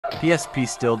PSP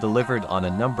still delivered on a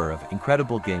number of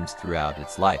incredible games throughout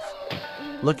its life.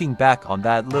 Looking back on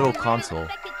that little console,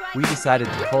 we decided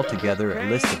to pull together a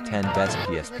list of 10 best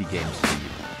PSP games for you.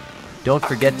 Don't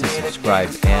forget to subscribe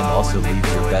and also leave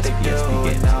your best PSP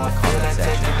games in the comment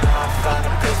section.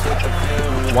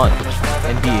 1.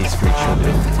 NBA Street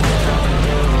Shooter.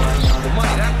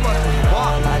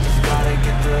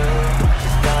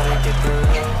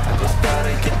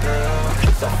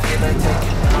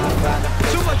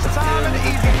 Too much time and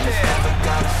easy there.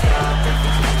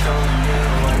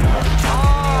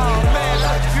 Oh man,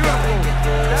 that's beautiful.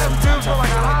 That's beautiful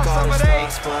like a hot summer day.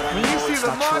 When you see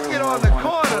the market on the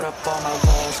corner. Up all my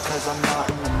walls cause I'm not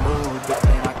in the mood. But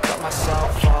then I cut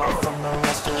myself off from the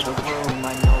rest of the room.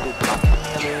 I know that I can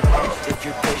heal it all if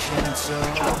you're patient and soon.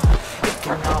 It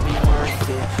can all be worth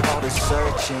it, all the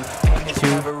searching. 2.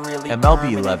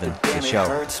 MLB 11, The Show.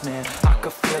 I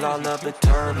could feel all of the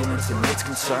turbulence and it's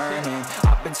concerning.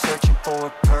 I've been searching for a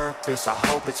purpose, I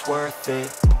hope it's worth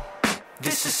it.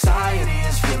 This society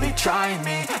is really trying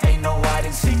me. Ain't no hide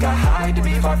and seek, I hide to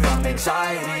be far from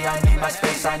anxiety. I need my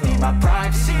space, I need my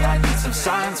privacy. I need some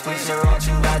silence, please, you're all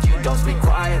too loud. You don't speak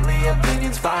quietly,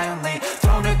 opinions violently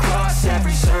thrown across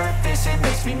every surface. It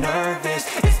makes me nervous,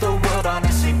 it's the world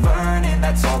honestly burning.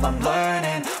 That's all I'm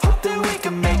learning, hope that we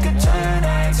can make a turn.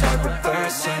 I ain't start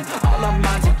reversing, all our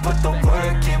minds we put the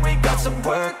work in. We got some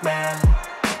work, man.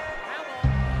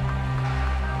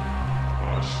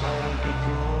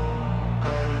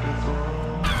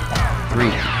 3.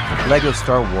 LEGO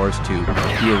Star Wars 2,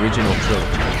 the original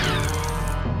trilogy.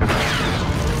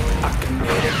 I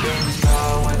committed things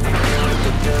now when they do what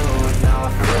they do. And now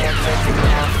I feel like taking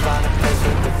off, find a place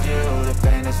with the view. The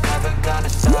pain is never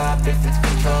gonna stop if it's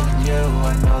controlling you.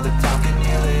 I know that time can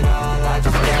heal it all. I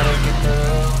just gotta get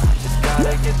through.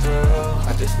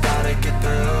 I just gotta get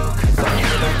through. Cause I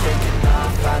feel like taking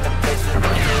off, find a place with the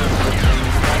view. The pain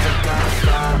is never gonna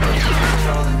stop if it's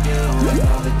controlling you. I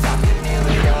know that time can heal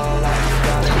it all. I just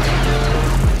gotta get through.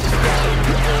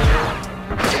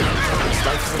 This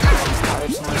life's a mess, these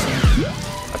types losing.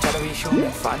 I try to be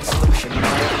human, find a solution. A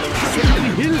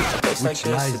place like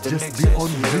this, it didn't exist.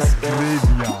 Like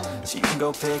this. So you can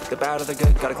go pick the bad or the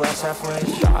good. Got a glass halfway.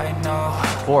 I know.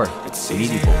 4. It's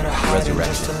Medieval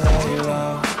Resurrection.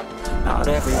 Not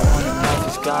everyone in life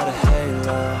has got a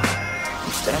halo.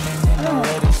 I'm standing in the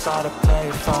red inside a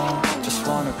payphone. Just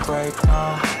wanna break,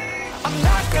 no. I'm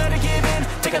not gonna give in.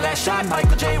 Take a last shot,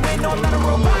 Michael J. Win. No, I'm not a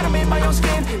robot, I'm in my own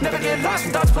skin. Never get lost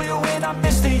when thoughts pull you in. I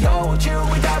miss the old you.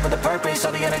 We died with a purpose.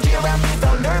 All the energy around me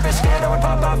felt nervous. Scared I would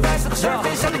pop off fast to the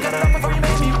surface. Had to cut it off before you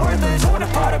made me worthless. Torn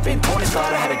apart, I've been torn and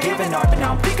scarred. I had a given art, but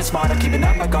now I'm thinking smart. I'm keeping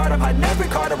up my guard. I'm hiding every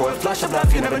card. A royal flush of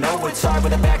love. You never know what's hard.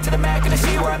 With a back to the mat, gonna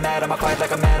see where I'm at. I'ma fight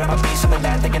like I'm mad. I'ma be something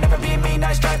that they can never be me.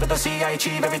 Nice try, but they'll see I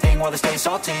achieve everything while they stay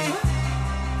salty.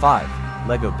 5.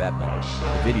 LEGO Batman,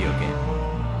 the video game.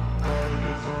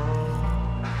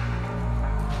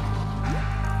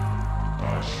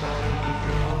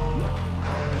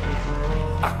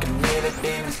 I can hear the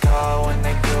demons call when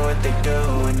they do what they do.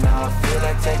 And now I feel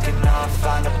like taking off,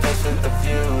 find a place with a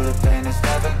view. The pain is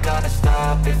never gonna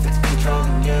stop if it's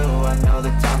controlling you. I know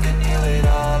that time can heal it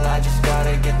all. I just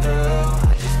gotta get through.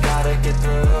 I just gotta get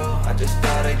through. I just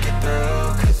gotta get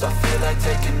through. Cause I feel like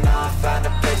taking off, find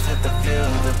a place with a view.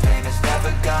 The pain is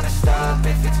never gonna stop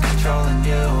if it's controlling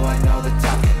you. I know that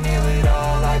time can heal it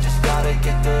all. I just gotta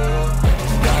get through. I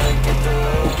just gotta get through.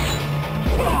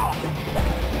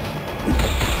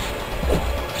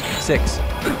 6.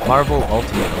 Marvel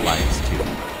Ultimate Alliance 2.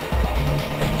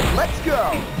 Let's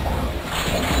go.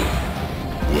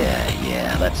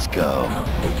 Yeah, let's go.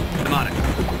 I'm on it.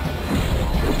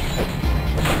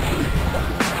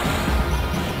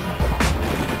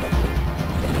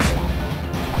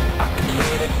 I can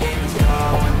hear the demons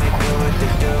call when they do what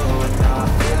they do. And now I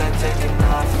feel like taking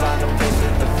off, find a place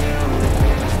with the view. The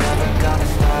pain is never gonna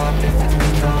stop if it's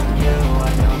controlling you.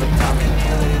 I know that time can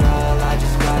heal it all. I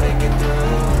just gotta get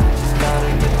through.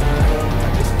 Gotta get through, I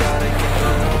just gotta get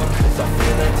through. Cause I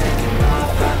feel like taking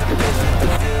off, find a place with the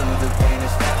view. The pain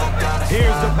is never gonna stop.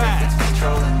 Here's the pass. It's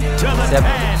controlling you. To the 7. 10.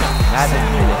 Madden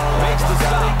Minute. Makes the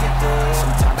stop.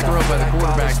 Thrown by the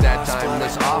quarterback that time.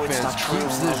 This offense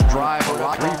keeps this drive a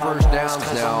lot. 3 first downs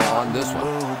now on this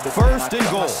one. First and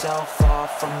goal.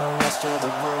 Off from the rest of the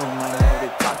room. I know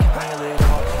that I can heal it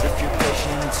all if you're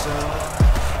patient and soon.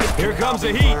 Here comes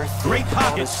the heat. Great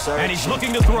pockets, and he's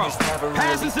looking to throw.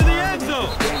 Passes to the end zone.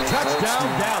 Touchdown,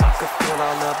 Dallas. I could feel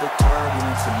all of the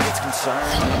turbulence, and it's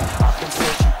concerning. I've been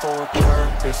searching for a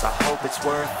purpose. I hope it's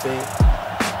worth it.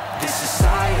 This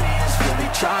society is really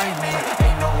trying me.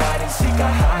 Ain't no hide and seek,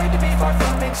 I hide to be far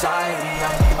from anxiety.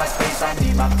 I need my space, I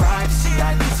need my privacy.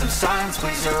 I need some silence,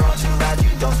 please. You're all too loud,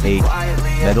 you don't speak 8.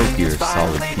 quietly. Metal Gear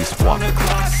Solid Peace Walker.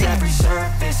 Across every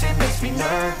surface, it makes me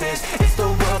nervous. Is the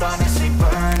world honestly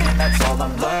burning? That's all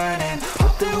I'm learning.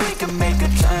 Hope that we can make a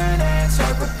turn and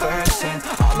start reversing.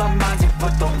 All our minds, we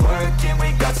put the work in.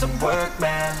 We got some work,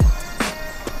 man.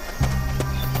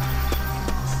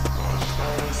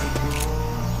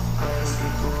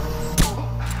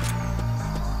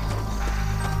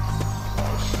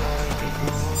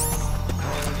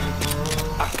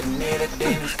 I can hear the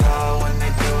demons call when they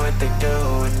do what they do.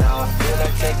 And now I feel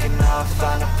like taking off,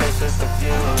 find a place with a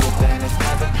view. The pain is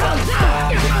never gonna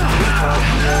stop.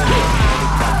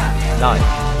 9.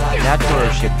 Natural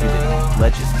Shippuden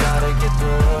Legend.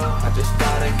 I just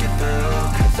gotta get through.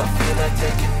 Cause I feel like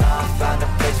taking off, find a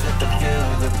place with a view.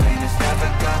 The pain is never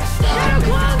gonna stop.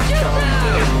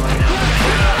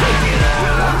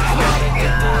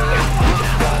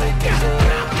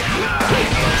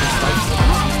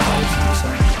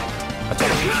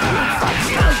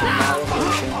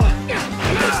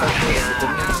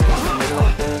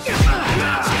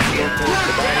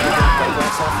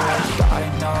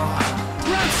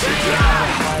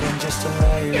 Just to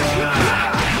lay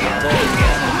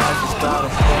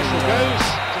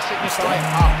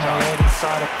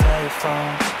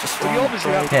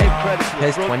Okay,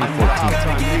 PES 2014.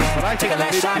 Take a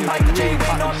last shot, Michael J.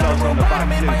 Wayne on no room,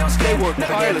 I'm in my own skin.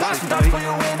 Never get lost without for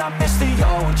you when I miss the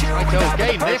old you. We got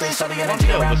the purpose, all the energy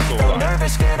around me. Felt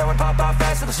nervous, scared I would pop off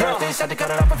fast to the surface. Had to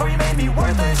cut it off before you made me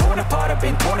worthless. Torn apart, I've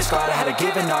been torn and scarred. I had to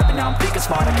give an up, and now I'm thinking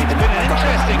smart. I keep it in my guard.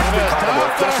 Interesting first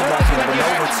half. Flash of life, you never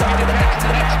know what's up. To the back, to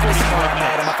the back, to the smart.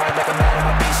 Mad, I'm a fight like a mad, I'm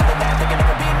a beast of the net. They can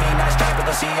never beat me, nice try, but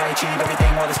they'll see I achieve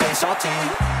everything while they stay salty.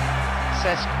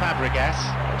 Cesc Fabregas.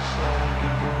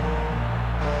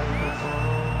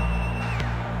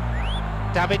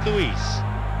 David Luiz.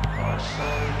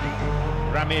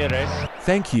 Ramirez.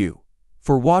 Thank you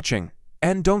for watching,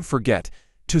 and don't forget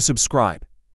to subscribe.